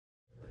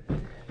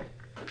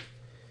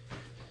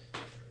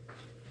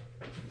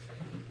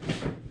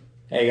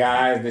Hey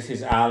guys, this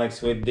is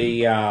Alex with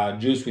the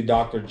Juice with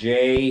Dr.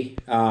 J.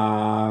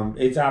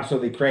 It's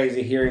absolutely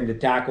crazy here in the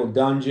tackle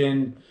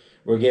dungeon.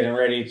 We're getting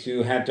ready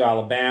to head to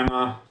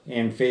Alabama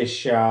and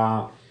fish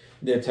the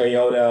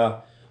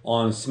Toyota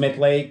on Smith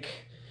Lake.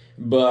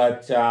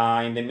 But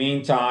in the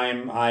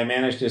meantime, I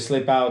managed to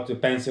slip out to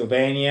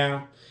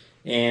Pennsylvania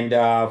and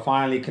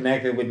finally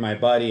connected with my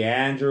buddy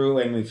Andrew,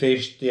 and we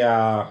fished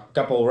a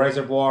couple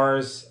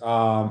reservoirs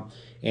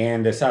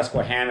and the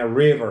Susquehanna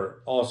River,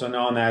 also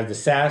known as the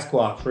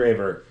Sasquatch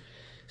River.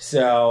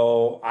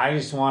 So I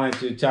just wanted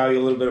to tell you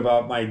a little bit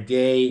about my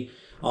day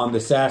on the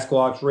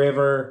Sasquatch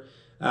River.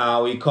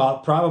 We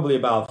caught probably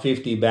about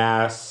 50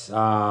 bass,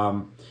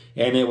 and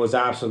it was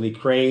absolutely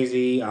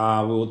crazy.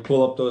 We would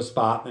pull up to a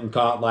spot and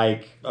caught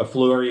like a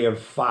flurry of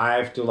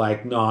 5 to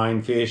like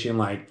 9 fish in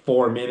like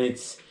 4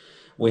 minutes.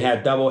 We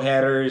had double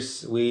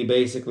headers. We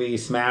basically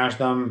smashed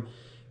them.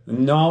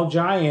 No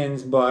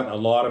giants, but a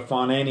lot of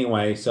fun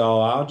anyway.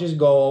 So I'll just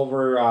go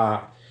over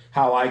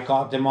how I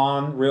caught them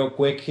on real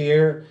quick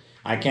here.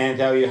 I can't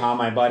tell you how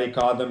my buddy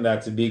caught them.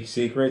 That's a big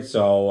secret,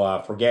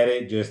 so forget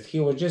it. He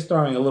was just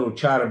throwing a little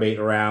chatterbait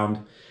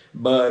around,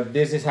 but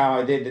this is how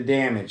I did the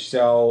damage.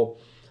 So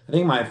I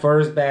think my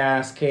first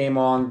bass came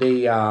on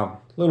the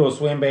little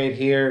swim bait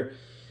here,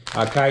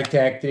 a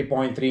Kitech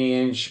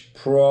 3.3-inch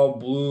Pro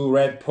Blue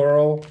Red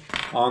Pearl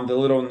on the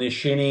little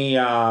Nishini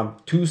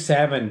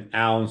 2.7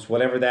 ounce,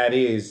 whatever that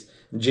is,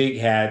 jig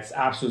heads.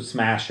 Absolute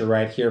smasher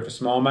right here for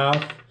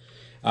smallmouth.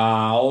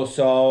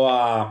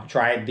 Also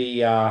tried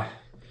the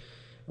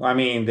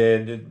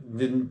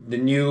the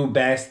new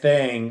best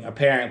thing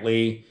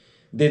apparently.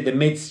 Did the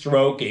mid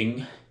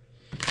stroking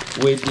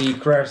with the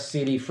Crush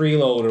City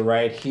freeloader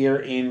right here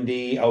in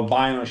the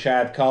albino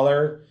shad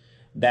color.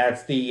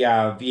 That's the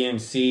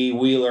VMC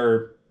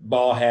Wheeler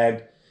ball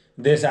head.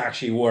 This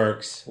actually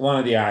works. One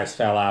of the eyes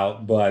fell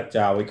out, but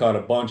we caught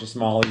a bunch of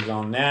smallies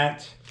on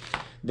that.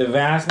 The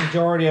vast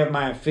majority of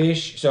my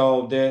fish,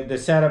 so the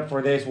setup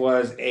for this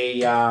was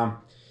a Daiwa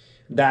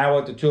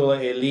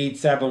Tatula Elite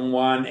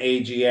 7.1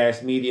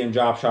 AGS medium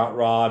drop shot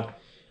rod,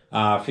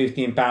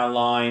 15-pound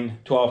line,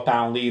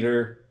 12-pound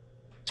leader.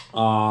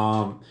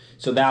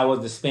 So that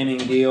was the spinning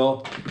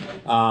deal.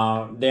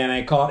 Then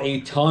I caught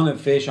a ton of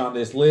fish on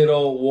this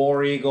little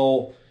War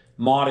Eagle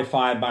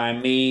modified by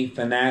me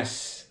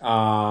finesse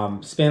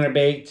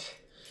spinnerbait.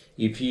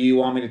 If you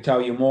want me to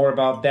tell you more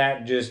about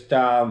that, just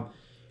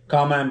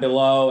comment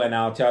below and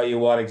I'll tell you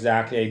what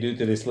exactly I do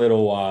to this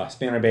little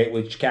spinnerbait,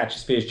 which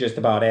catches fish just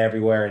about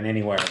everywhere and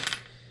anywhere.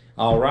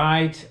 All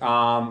right,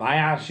 I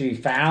actually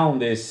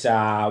found this.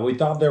 We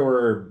thought they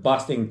were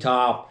busting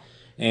top,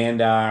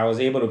 and I was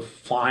able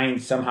to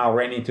somehow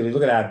ran into it.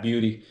 Look at that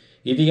beauty.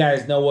 If you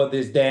guys know what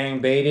this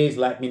dang bait is,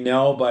 let me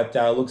know. But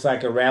looks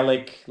like a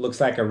relic,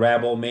 looks like a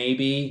rebel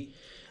maybe.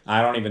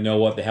 I don't even know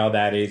what the hell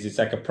that is. It's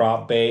like a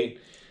prop bait.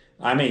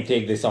 I may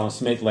take this on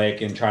Smith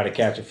Lake and try to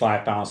catch a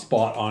 5-pound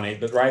spot on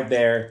it. But right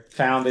there,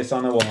 found this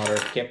on the water,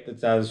 kept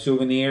it as a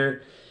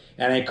souvenir.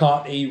 And I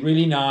caught a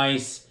really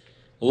nice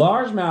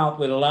largemouth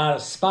with a lot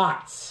of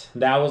spots.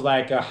 That was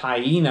like a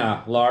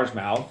hyena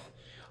largemouth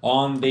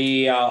on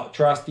the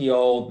trusty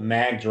old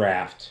Mag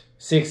Draft.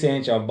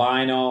 6-inch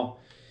albino,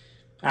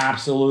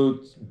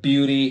 absolute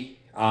beauty.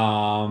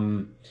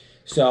 So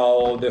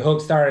the hook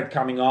started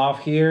coming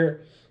off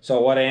here. So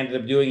what I ended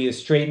up doing is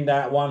straighten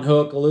that one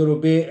hook a little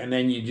bit, and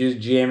then you just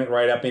jam it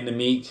right up in the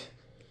meat,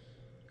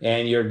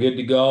 and you're good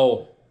to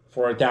go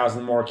for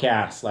 1,000 more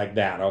casts like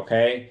that,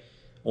 okay?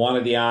 One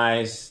of the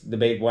eyes, the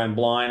bait went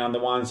blind on the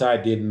one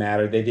side, didn't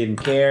matter. They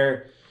didn't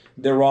care.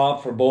 The rod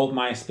for both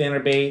my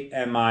spinnerbait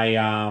and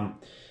my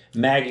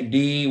Maggie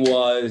D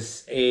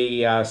was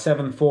a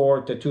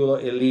 7.4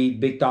 Tatula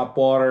Elite Big Top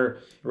Water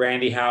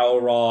Randy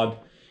Howell rod.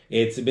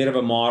 It's a bit of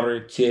a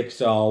moderate tip,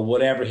 so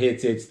whatever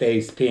hits it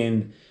stays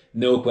pinned.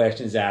 No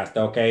questions asked,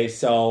 okay?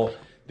 So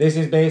this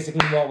is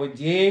basically what we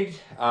did.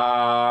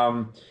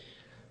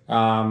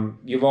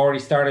 You've already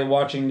started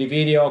watching the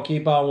video.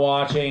 Keep on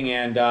watching,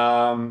 and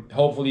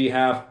hopefully you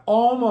have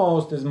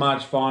almost as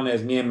much fun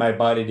as me and my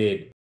buddy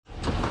did.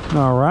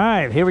 All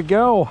right, here we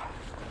go.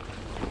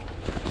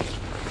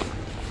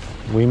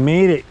 We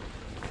made it.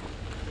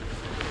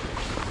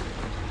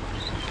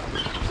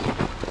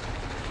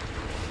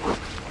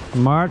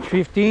 March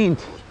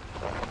 15th.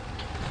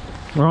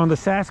 We're on the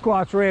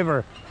Sasquatch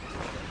River.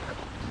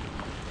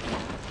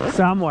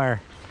 Somewhere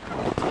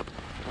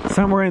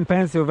in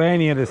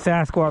Pennsylvania, the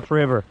Sasquatch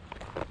River.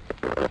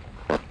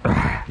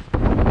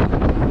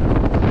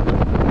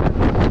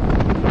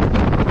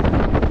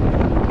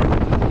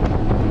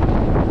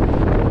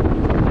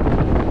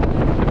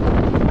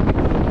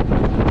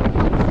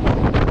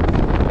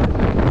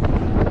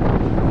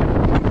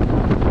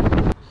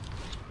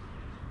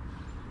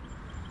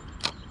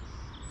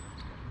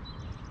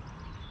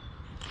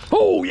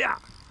 Oh yeah,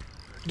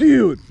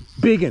 dude,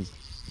 biggin.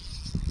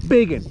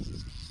 Biggin.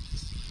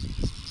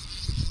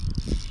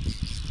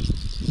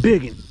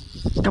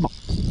 Come on.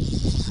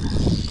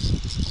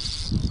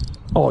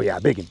 Oh yeah,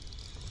 biggin.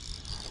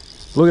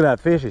 Look at that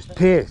fish, is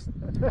pissed.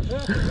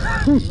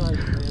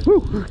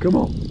 Woo, come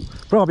on.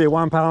 Probably a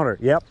 1 pounder.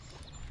 Yep.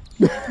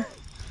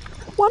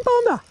 1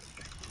 pounder.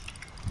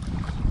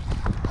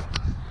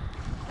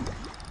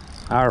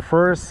 Our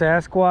first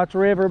Susquehanna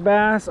River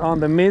bass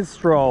on the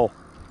mid-stroll.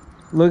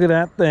 Look at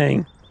that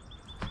thing.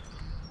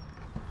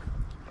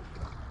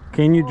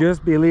 Can you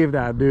just believe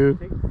that, dude?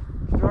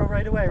 Throw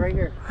right away, right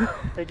here.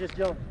 They just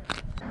jumped.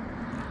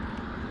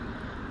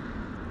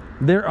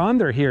 They're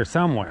under here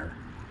somewhere.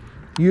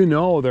 You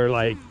know they're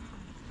like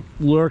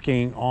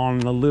lurking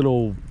on a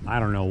little, I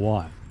don't know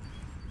what.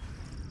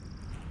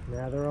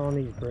 Yeah, they're on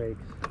these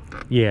breaks.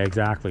 Yeah,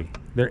 exactly.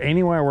 They're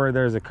anywhere where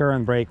there's a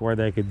current break where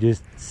they could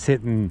just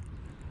sit and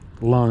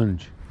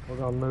lunge. We're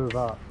gonna move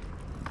up.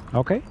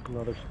 Okay.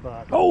 Another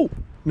spot. Oh,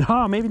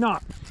 no, maybe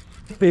not.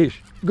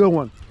 Fish, good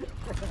one.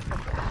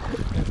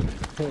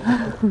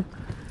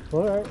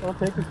 All right, I'll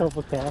take a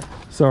couple casts.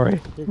 Sorry.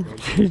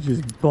 She's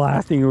just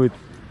blasting with.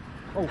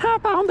 Oh,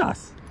 half pound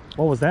us.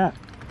 What was that?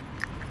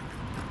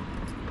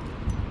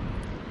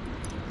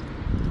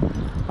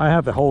 I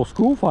have the whole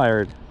school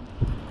fired.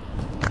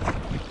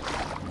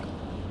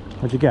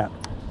 What'd you get?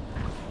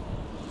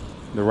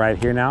 They're right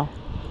here now?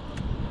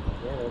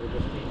 Yeah, they were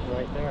just eating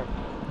right there.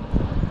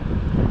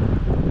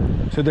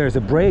 So there's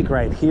a break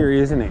right here,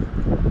 isn't it?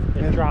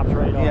 It drops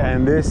right off. Yeah,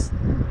 and this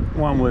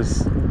one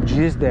was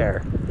just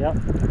there. Yep.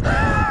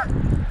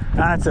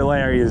 That's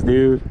hilarious,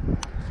 dude.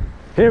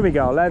 Here we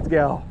go, let's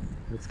go.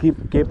 Let's keep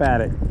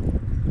at it.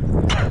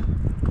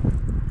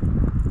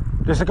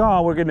 Just like,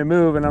 oh, we're gonna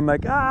move, and I'm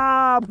like,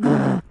 ah.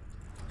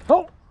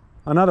 Oh,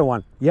 another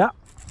one. Yeah.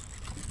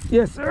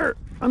 Yes, sir.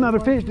 Another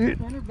fish, dude.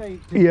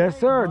 Yes,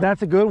 sir.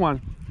 That's a good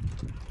one.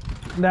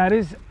 That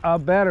is a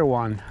better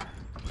one.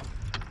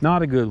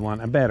 Not a good one,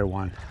 a better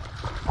one.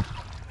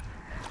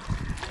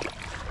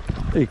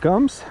 Here he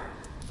comes.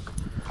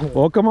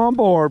 Welcome on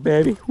board,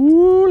 baby.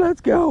 Woo,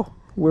 let's go.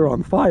 We're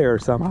on fire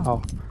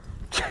somehow.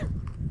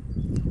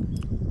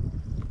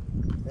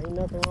 Ain't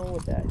nothing wrong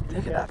with that.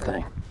 Look at that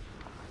thing.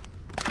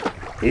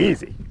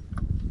 Easy.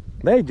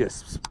 They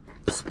just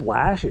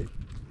splash it.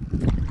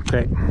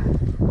 Okay.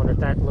 Wonder if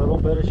that little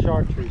bit of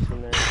chartreuse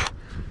in there.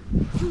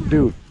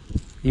 Dude,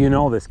 you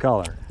know this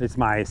color. It's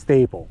my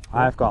staple.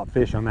 I've got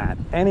fish on that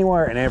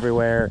anywhere and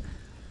everywhere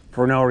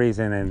for no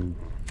reason and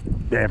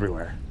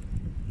everywhere.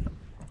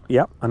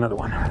 Yep, another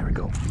one. There we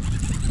go.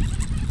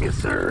 Yes,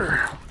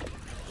 sir.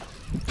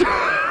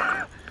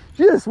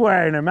 Just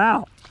wearing them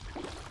out.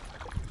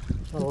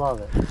 I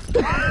love it.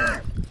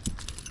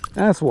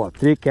 That's what,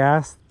 3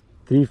 casts,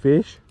 3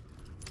 fish.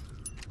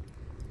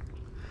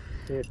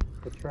 It's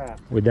the trap.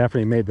 We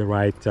definitely made the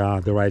right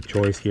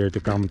choice here to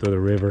come to the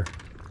river.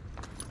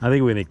 I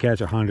think we're gonna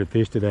catch 100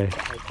 fish today.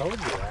 I told you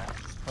that.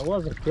 I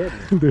wasn't kidding.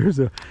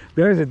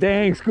 there's a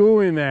dang school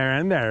in there,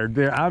 and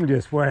I'm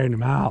just wearing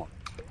them out.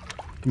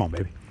 Come on,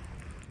 baby.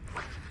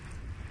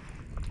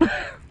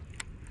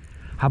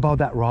 How about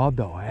that rod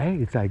though, eh?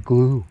 It's like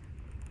glue.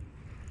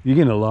 You're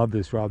gonna love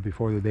this rod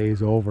before the day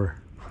is over.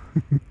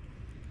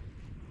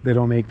 They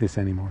don't make this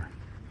anymore.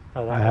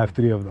 Oh, I have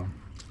 3 of them.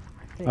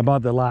 I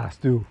bought the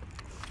last 2.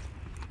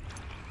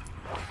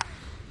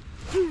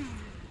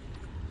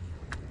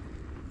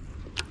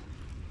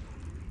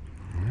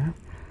 Yeah.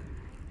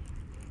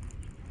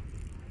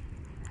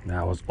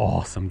 That was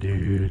awesome,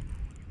 dude.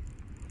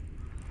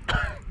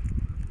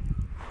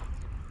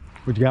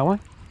 Would you got one?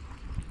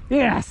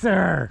 Yes,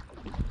 sir.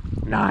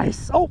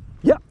 Nice. Oh,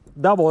 yep.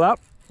 Double up.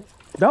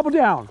 Double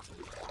down.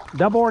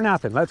 Double or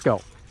nothing. Let's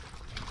go.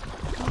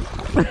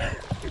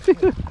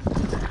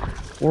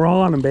 We're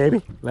on them,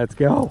 baby. Let's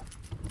go.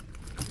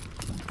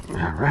 All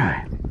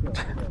right.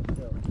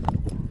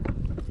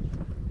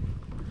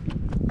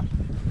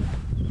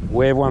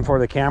 Wave one for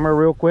the camera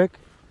real quick.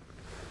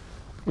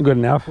 Good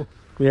enough.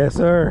 Yes,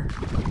 sir.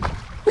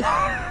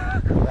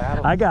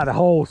 I got a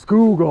whole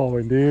school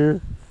going,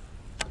 dude.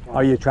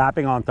 Are you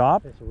trapping on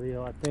top? It's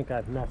real. I think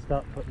I've messed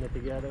up putting it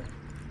together.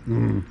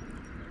 Mm.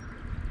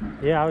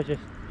 Yeah, I was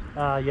just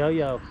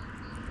yo-yo.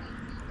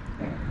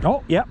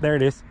 Oh, yep, there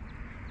it is.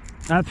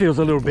 That feels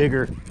a little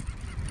bigger.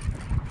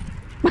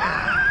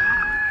 I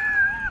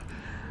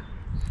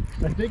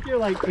think you're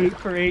like 8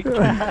 for 8.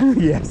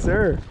 Yes,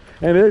 sir.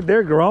 And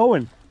they're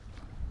growing.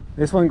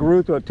 This one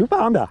grew to a 2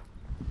 pounder.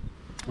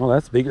 Oh,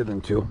 that's bigger than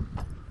 2.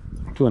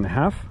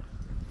 2.5.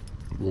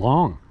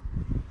 Long.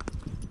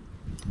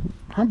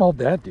 How about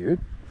that, dude?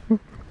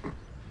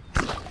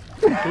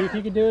 See if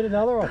you can do it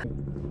another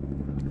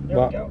one. There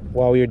we go.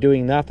 While you're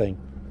doing nothing,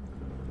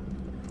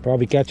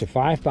 probably catch a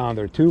 5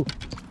 pounder too.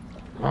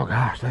 Oh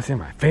gosh, that's in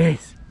my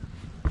face.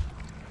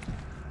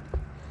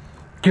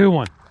 Good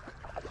one.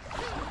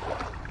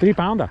 3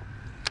 pounder.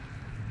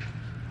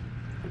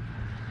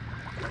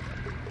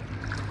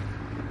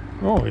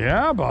 Oh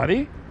yeah,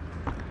 buddy.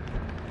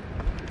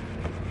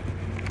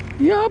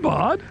 Yeah,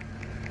 bud.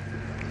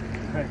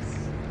 Nice.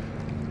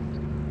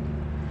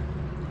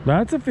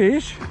 That's a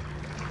fish.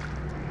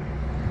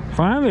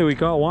 Finally, we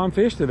caught 1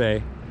 fish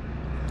today.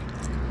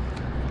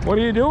 What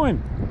are you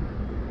doing?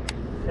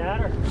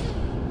 Shatter.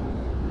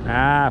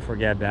 Ah,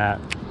 forget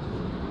that.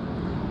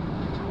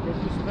 Get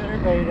your spinner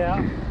bait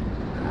out.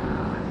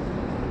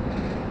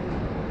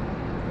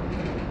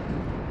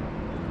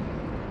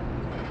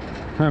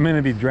 I'm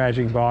gonna be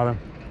dredging bottom.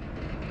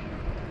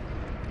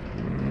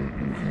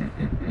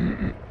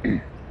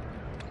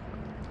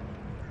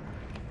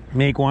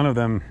 Make one of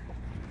them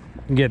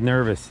get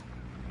nervous.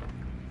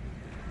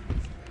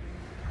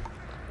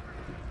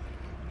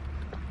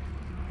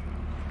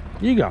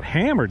 You got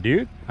hammered,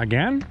 dude.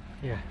 Again?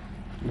 Yeah.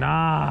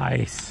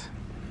 Nice.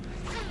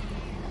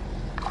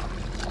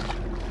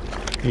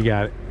 You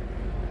got it.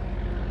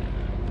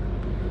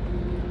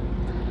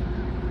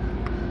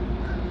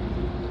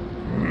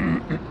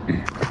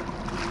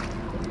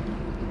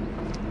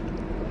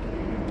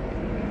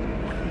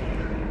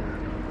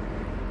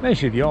 They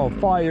should be all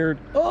fired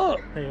up.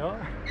 They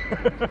are.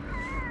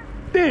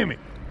 Damn it.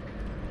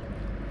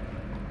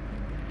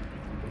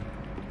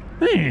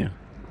 Damn.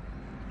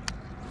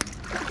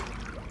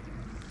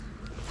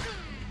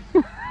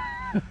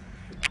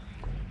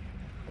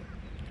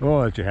 We'll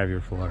let you have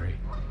your flurry.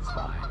 It's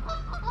fine.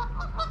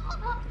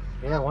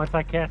 Yeah, once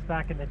I cast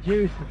back in the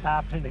juice, it's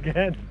happening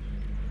again.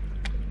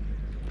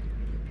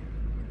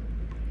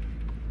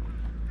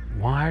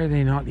 Why are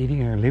they not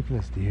eating our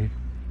lipless, dude?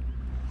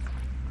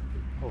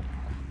 Oh.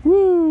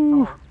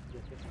 Woo! Oh.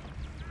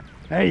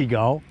 There you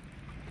go.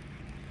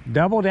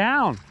 Double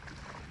down.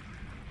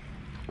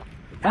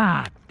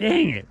 Ah,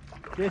 dang it.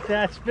 Get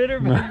that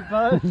spinnerbait,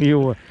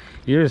 bud.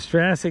 You're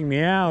stressing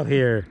me out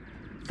here.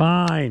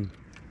 Fine.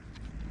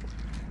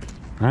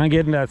 I'm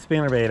getting that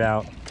spinnerbait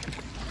out.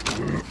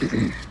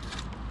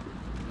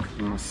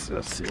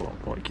 let's see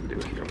what we can do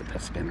here with that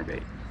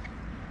spinnerbait.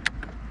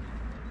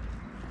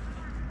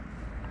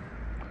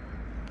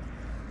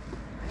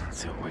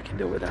 Let's see what we can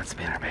do with that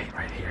spinnerbait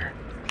right here.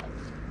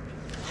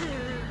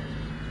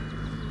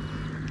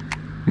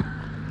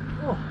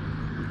 Oh.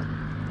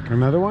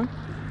 Another one?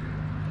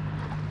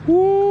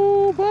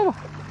 Woo, Bubba.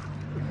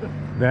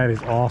 That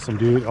is awesome,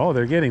 dude. Oh,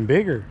 they're getting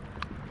bigger.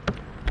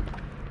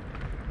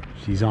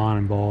 She's on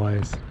him,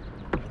 boys.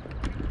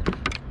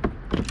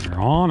 They're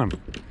on him.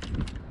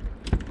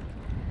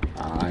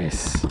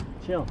 Nice.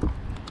 Chill.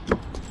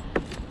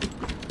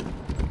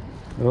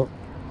 Oh,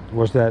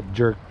 what's that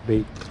jerk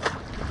bait?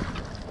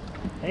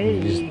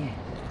 Hey.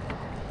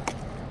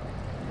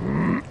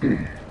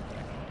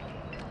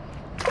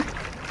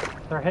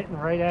 They're hitting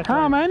right at.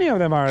 How many of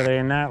them are there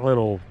in that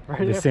little right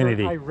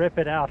vicinity? I rip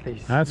it out.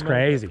 These. That's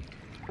crazy.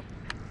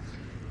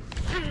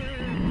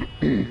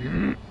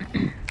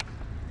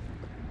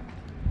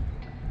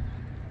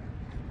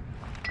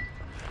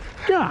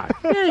 God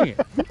dang it.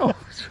 Oh,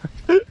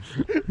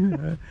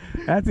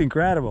 that's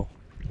incredible.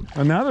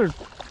 Another.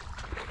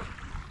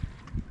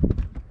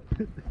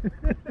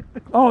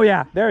 Oh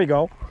yeah, there you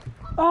go.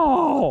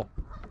 Oh,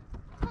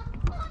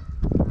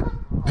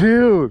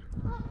 dude,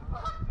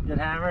 Get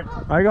hammered.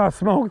 I got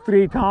smoked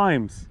 3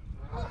 times.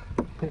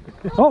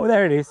 Oh,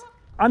 there it is.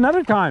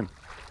 Another time.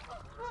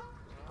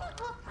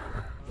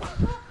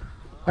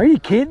 Are you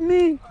kidding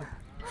me?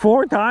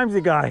 4 times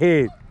it got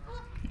hit.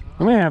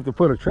 I'm gonna have to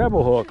put a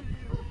treble hook.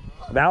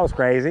 That was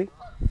crazy.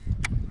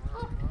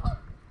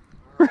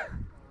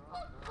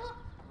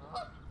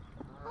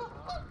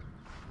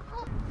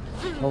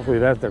 Hopefully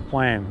that's their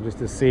plan, just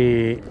to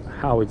see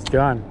how it's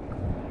done.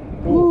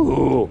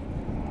 Ooh,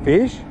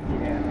 fish?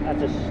 Yeah,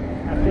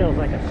 that feels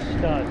like a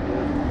stud, dude.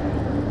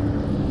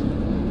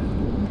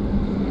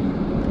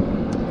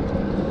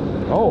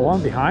 Oh,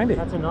 one behind it.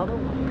 That's another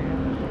one.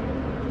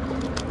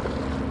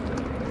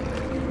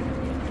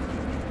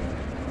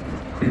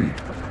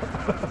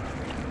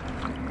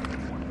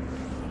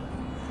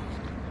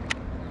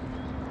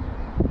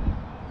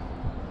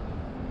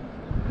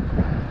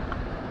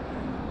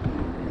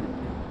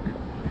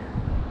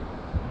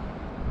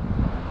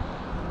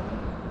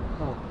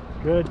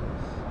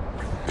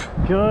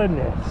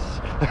 Goodness.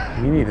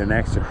 You need an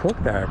extra hook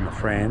there, my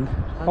friend.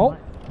 Oh,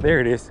 there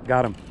it is.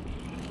 Got him.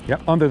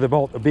 Yep, under the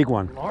bolt, a big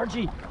one.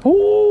 Largy.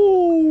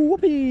 Oh,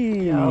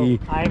 whoopee. Yo,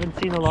 I haven't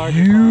seen a large.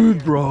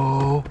 Dude,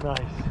 bro. Nice.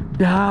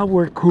 Now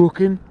we're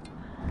cooking.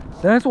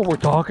 That's what we're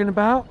talking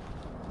about.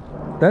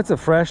 That's a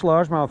fresh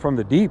largemouth from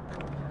the deep.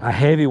 A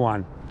heavy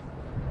one.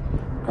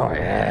 Oh,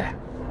 yeah.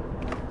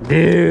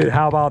 Dude,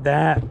 how about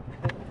that?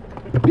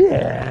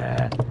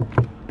 Yeah.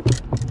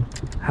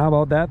 How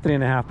about that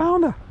 3.5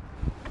 pounder?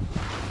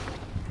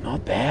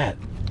 Not bad.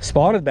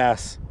 Spotted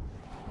bass.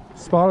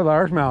 Spotted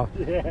largemouth.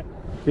 Yeah.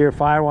 Here,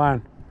 fire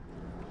one.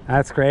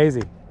 That's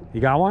crazy.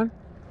 You got one?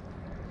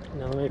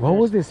 No, let me What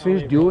was this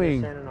fish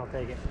doing? And I'll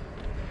take it.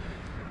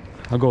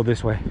 I'll go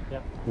this way.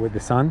 Yep. With the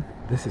sun.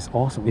 This is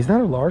awesome. Is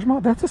that a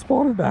largemouth? That's a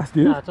spotted bass,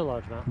 dude. No, it's a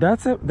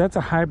largemouth. That's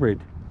a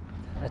hybrid.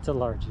 That's a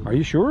large. Are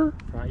you sure?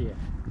 Right, yeah.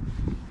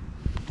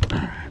 All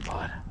right,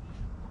 bud.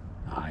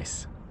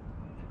 Nice.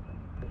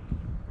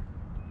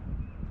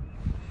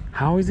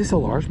 How is this a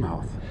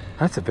largemouth?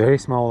 That's a very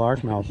small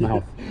largemouth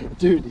mouth.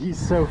 Dude, he's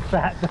so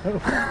fat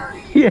though.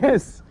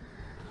 Yes.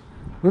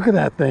 Look at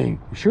that thing.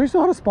 You sure it's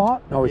not a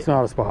spot? No, it's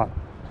not a spot.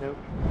 Nope.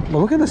 But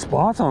look at the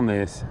spots on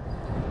this.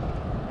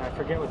 I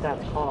forget what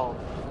that's called.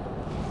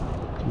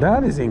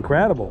 That is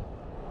incredible.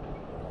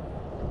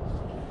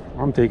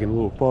 I'm taking a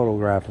little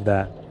photograph of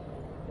that.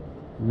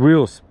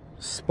 Real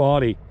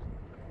spotty.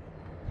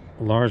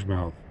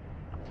 Largemouth.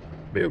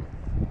 Boom.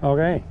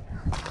 Okay.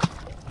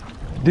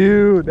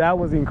 Dude, that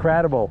was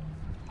incredible.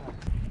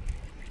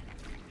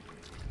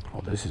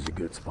 Oh, this is a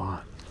good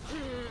spot.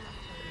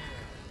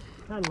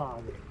 That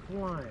log is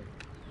flying.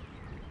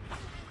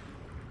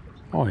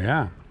 Oh,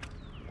 yeah.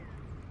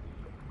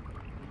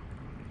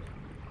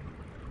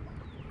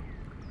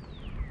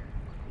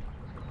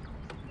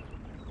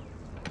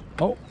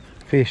 Oh,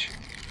 fish.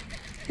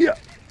 Yeah,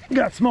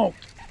 got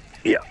smoked.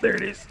 Yeah, there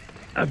it is.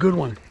 A good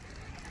one.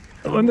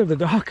 Under the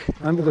dock,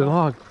 under the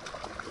log.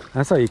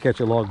 That's how you catch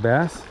a log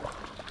bass.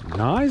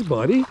 Nice,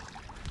 buddy.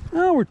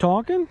 Oh, we're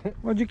talking.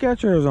 What'd you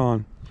catch yours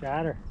on?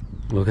 Chatter.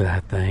 Look at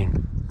that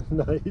thing.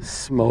 Nice.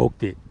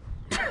 Smoked it.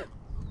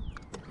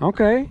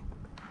 Okay.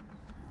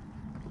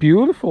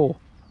 Beautiful.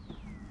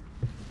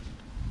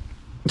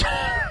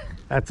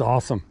 That's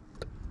awesome.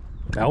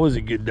 That was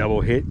a good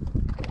double hit.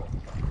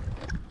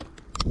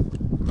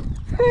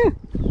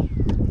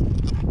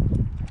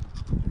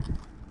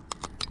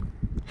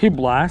 He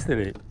blasted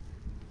it.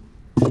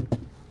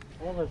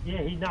 Well,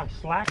 yeah, he's not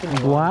slacking.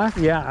 Blast?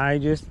 Yeah, I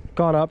just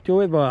caught up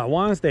to it, but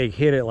once they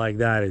hit it like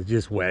that, it's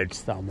just wedged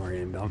somewhere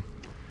in them.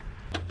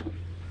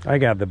 I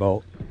got the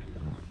boat.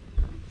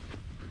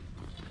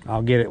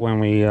 I'll get it when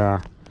we,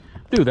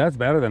 dude, that's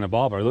better than a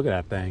bobber. Look at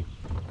that thing.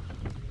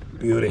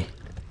 Beauty.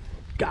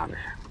 Got her.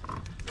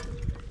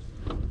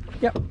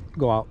 Yep,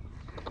 go out.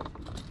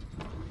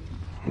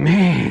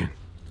 Man.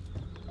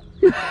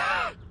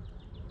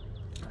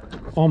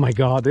 Oh my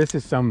God, this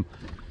is some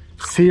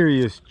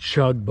serious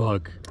chug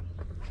bug.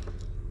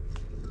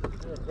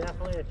 It's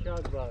definitely a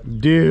chug bug.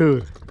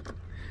 Dude,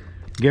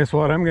 guess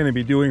what I'm gonna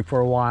be doing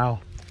for a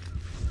while?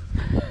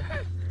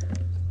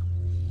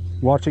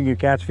 Watching you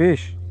catch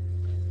fish.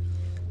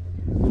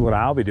 That's what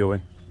I'll be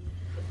doing.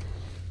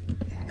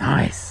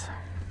 Nice.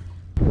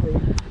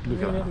 It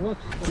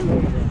looks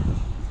amazing.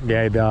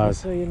 Yeah, it does.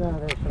 So you know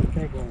there's some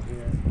big ones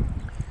here.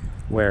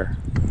 Where?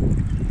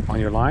 On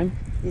your line?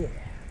 Yeah.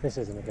 This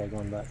isn't a big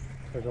one, but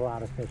there's a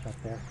lot of fish up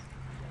there.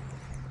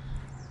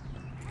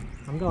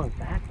 I'm going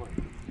backwards.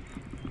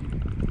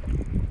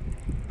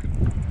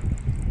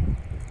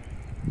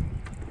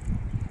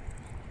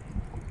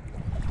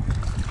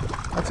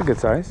 That's a good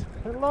size.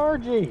 They're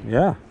largy.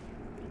 Yeah.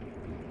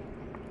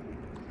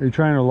 Are you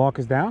trying to lock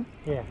us down?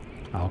 Yeah.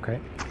 Okay.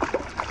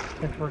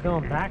 If we're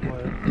going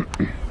backwards.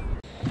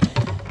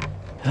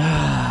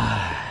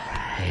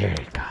 Here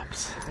it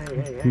comes.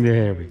 Hey,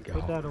 There we go.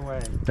 Put that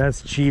away.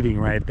 That's cheating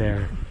right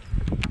there.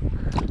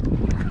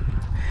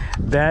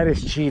 That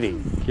is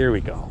cheating. Here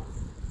we go.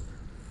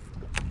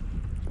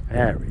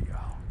 There we go.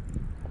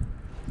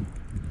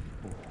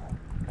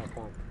 Got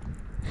one.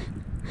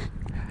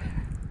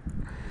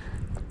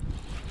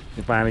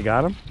 You finally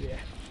got him? Yeah.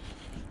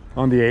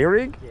 On the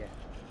A-rig? Yeah.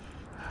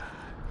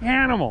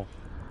 Animal.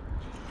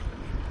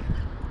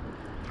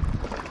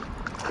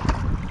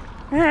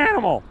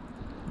 Animal.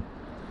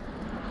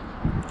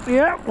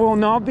 Yeah, will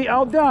not be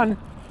outdone.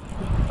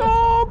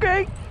 Oh,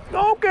 okay.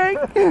 Okay.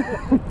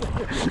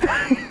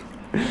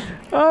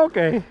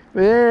 Okay.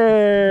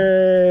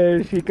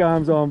 There she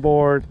comes on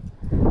board.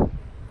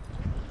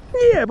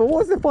 Yeah, but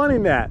what's the fun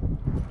in that?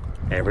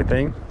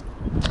 Everything.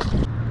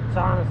 It's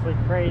honestly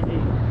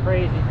crazy,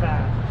 crazy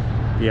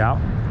fast. Yeah.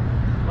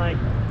 Like,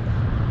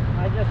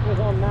 I just was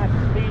on max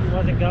speed and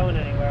wasn't going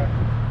anywhere.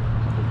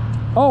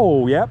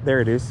 Oh, yep, there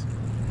it is.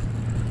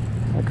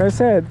 Like I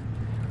said.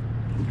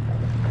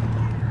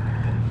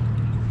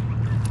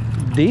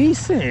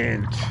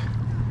 Decent.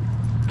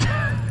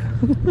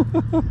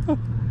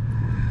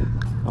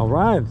 All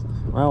right.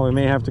 Well, we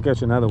may have to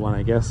catch another one,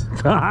 I guess.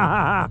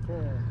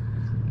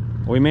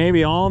 We may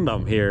be on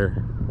them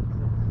here.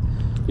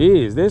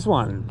 Jeez, this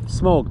one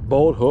smoked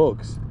both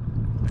hooks.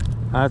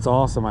 That's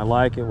awesome. I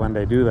like it when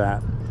they do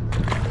that.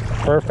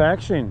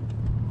 Perfection.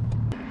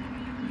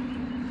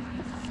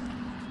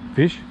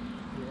 Fish?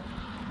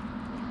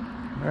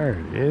 There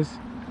it is.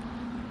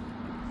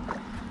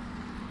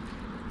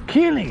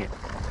 Killing it.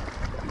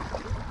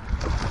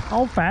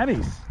 Oh,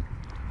 fatties.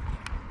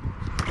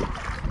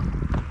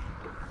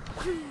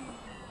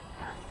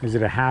 Is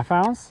it a half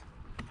ounce?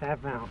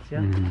 Half ounce,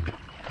 yeah.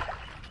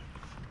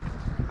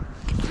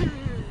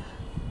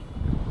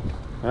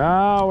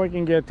 Oh, we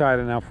can get tight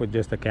enough with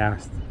just a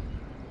cast.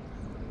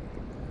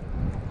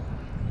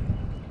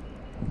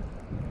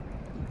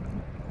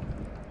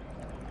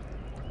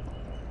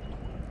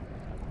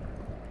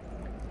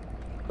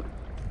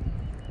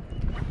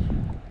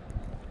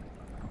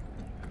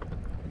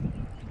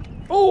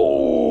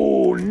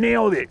 Oh,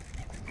 nailed it.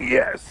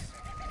 Yes.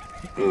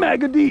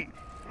 Mag-a-dee.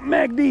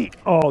 Mag-dee.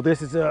 Oh,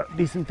 this is a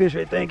decent fish,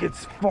 I think.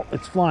 It's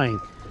flying.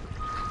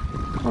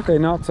 Okay,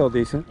 not so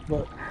decent,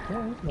 but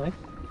Yeah, that's nice.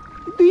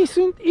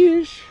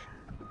 decent-ish.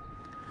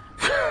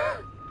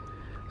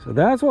 So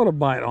that's what a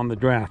bite on the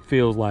draft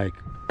feels like.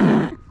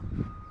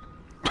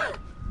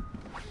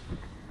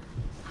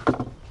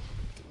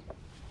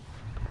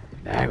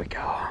 There we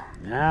go.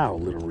 Now a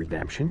little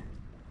redemption.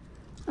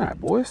 All right,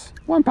 boys.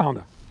 1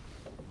 pounder.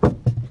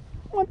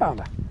 1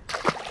 pounder.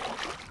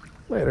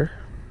 Later.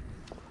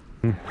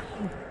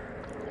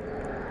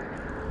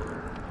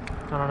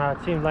 I don't know,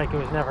 it seemed like it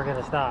was never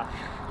gonna stop.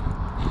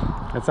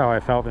 That's how I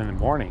felt in the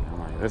morning. I'm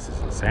like, this is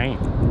insane.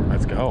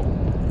 Let's go.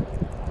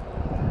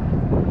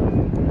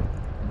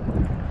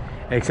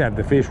 Except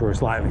the fish were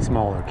slightly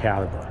smaller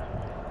caliber.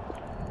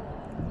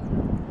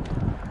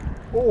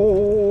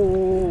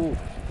 Oh!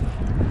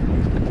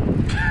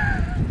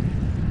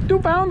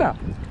 2-pounder.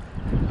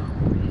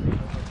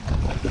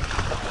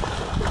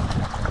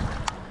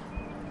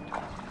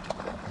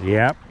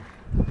 Yep.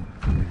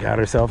 We got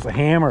ourselves a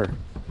hammer.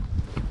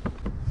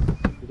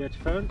 You got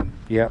your phone?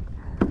 Yep.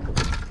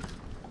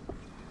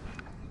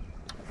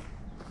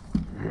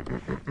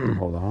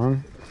 Hold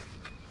on.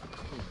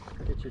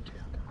 Get your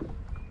tail.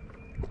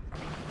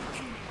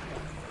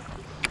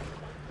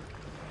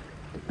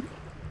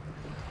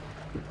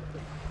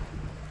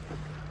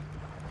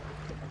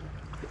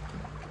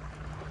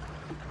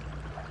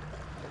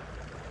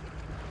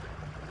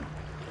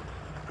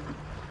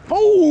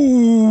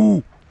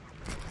 Oh!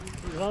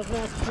 You love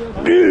that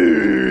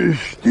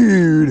shit?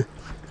 Dude.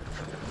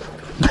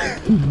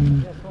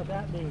 Guess what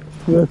that means?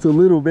 That's a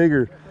little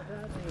bigger. Guess what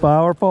that means?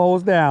 Power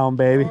poles down,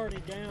 baby. Already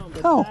down,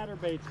 but Oh.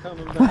 chatterbait's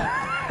coming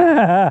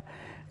back.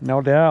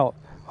 No doubt.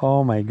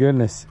 Oh my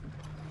goodness.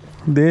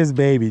 This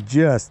baby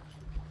just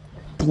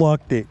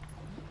plucked it.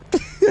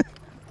 Got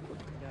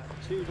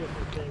two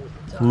different things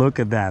to tie. Look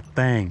at that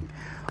thing.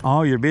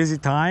 Oh, you're busy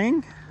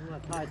tying? I'm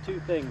gonna tie two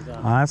things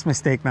up. That's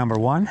mistake number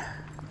one.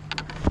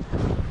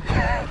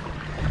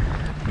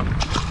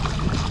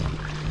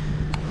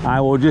 I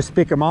will just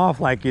pick them off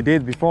like you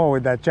did before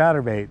with that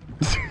chatterbait.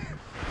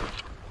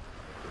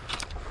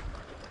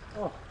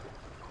 Oh.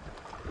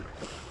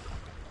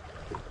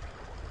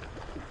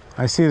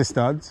 I see the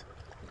studs.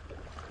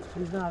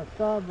 He's not a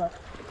stud, but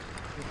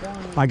he's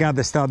telling me. I got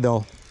the stud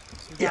though.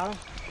 You got him?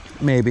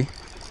 Maybe.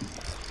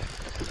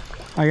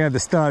 I got the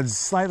stud's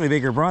slightly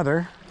bigger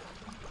brother.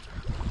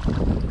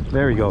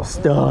 There we go,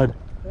 stud.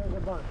 There's a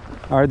bunch.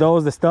 Are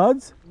those the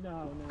studs?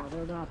 No,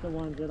 they're not the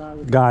ones that I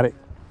was. Got it.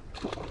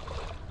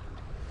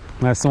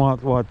 That's what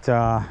Oh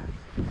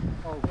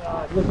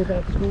God, look at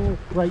that school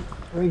right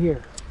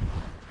here.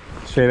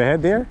 straight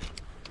ahead there?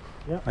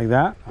 Yep. Like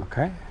that?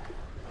 Okay.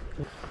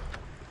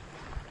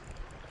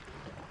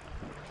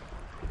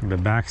 The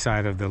back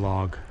side of the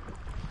log.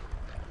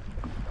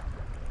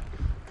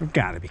 You've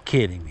got to be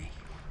kidding me.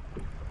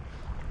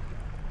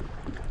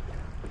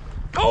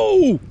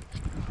 Oh!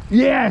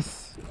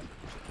 Yes!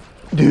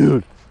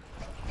 Dude.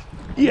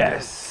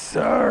 Yes,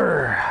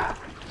 sir.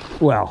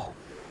 Well,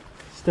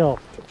 Still,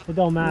 it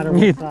don't matter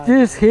what it size.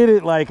 just hit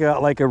it like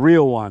a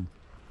real one.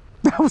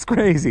 That was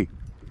crazy.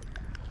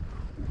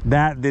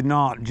 That did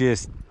not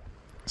just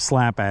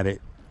slap at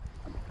it.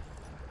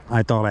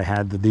 I thought I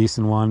had the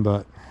decent one,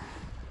 but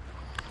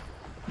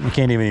I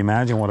can't even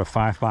imagine what a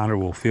 5-pounder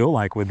will feel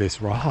like with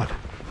this rod.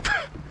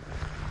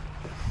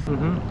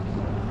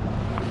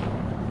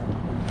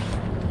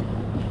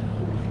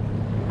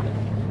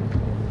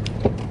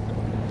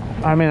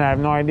 I mean, I have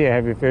no idea.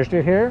 Have you fished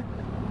it here?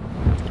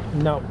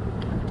 No.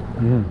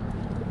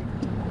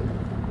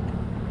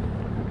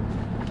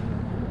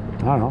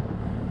 I don't know.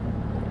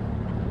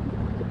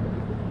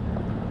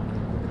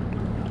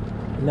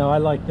 No, I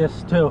like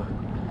this too.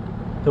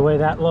 The way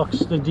that looks,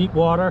 the deep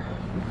water.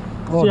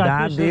 Oh, See, I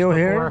that fished this deal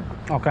here?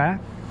 before. Okay.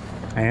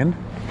 And?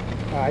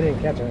 Oh, I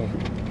didn't catch any.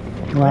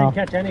 I Well, didn't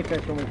catch any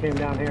fish when we came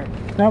down here.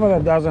 no, but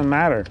that doesn't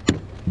matter.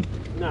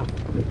 No.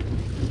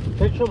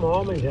 Fish some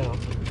almond down.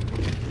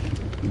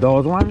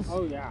 Those ones?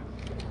 Oh yeah.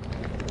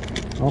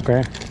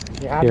 Okay.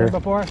 You had Here. them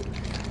before?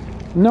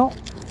 No.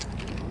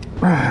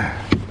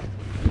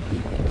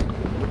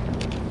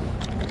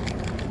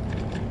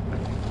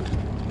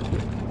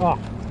 Oh,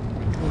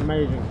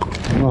 amazing.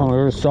 Oh,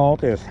 there's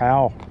salty as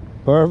hell.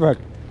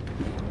 Perfect.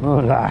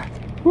 Look at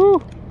that.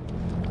 Woo.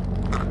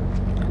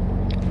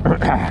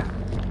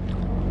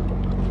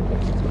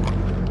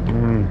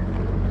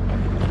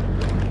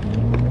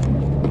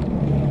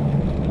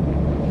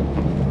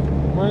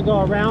 I'm gonna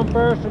go around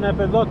first, and if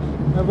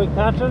we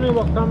catch any,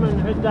 we'll come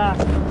and hit that,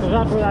 because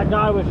that's where that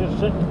guy was just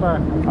sitting for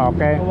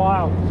Okay. a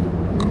while.